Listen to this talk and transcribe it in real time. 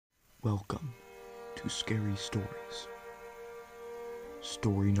Welcome to Scary Stories.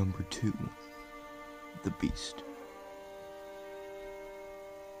 Story number 2, The Beast.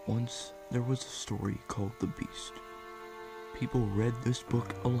 Once there was a story called The Beast. People read this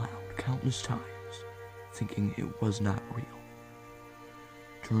book aloud countless times, thinking it was not real.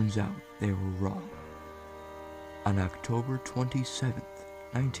 Turns out they were wrong. On October 27th,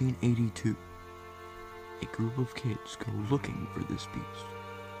 1982, a group of kids go looking for this beast.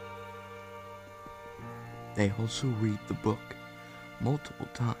 They also read the book multiple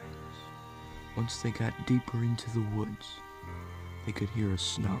times. Once they got deeper into the woods, they could hear a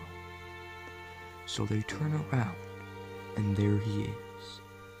snarl. So they turn around, and there he is,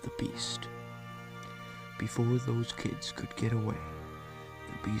 the beast. Before those kids could get away,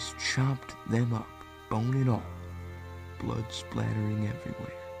 the beast chomped them up, bone and all, blood splattering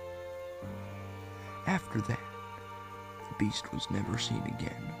everywhere. After that, the beast was never seen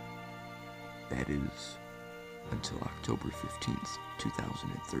again. That is, until October 15th,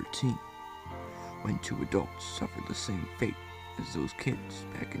 2013, when 2 adults suffered the same fate as those kids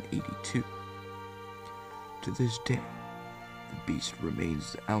back in '82. To this day, the beast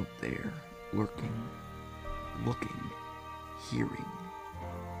remains out there, lurking, looking, hearing,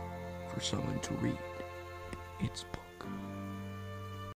 for someone to read its book.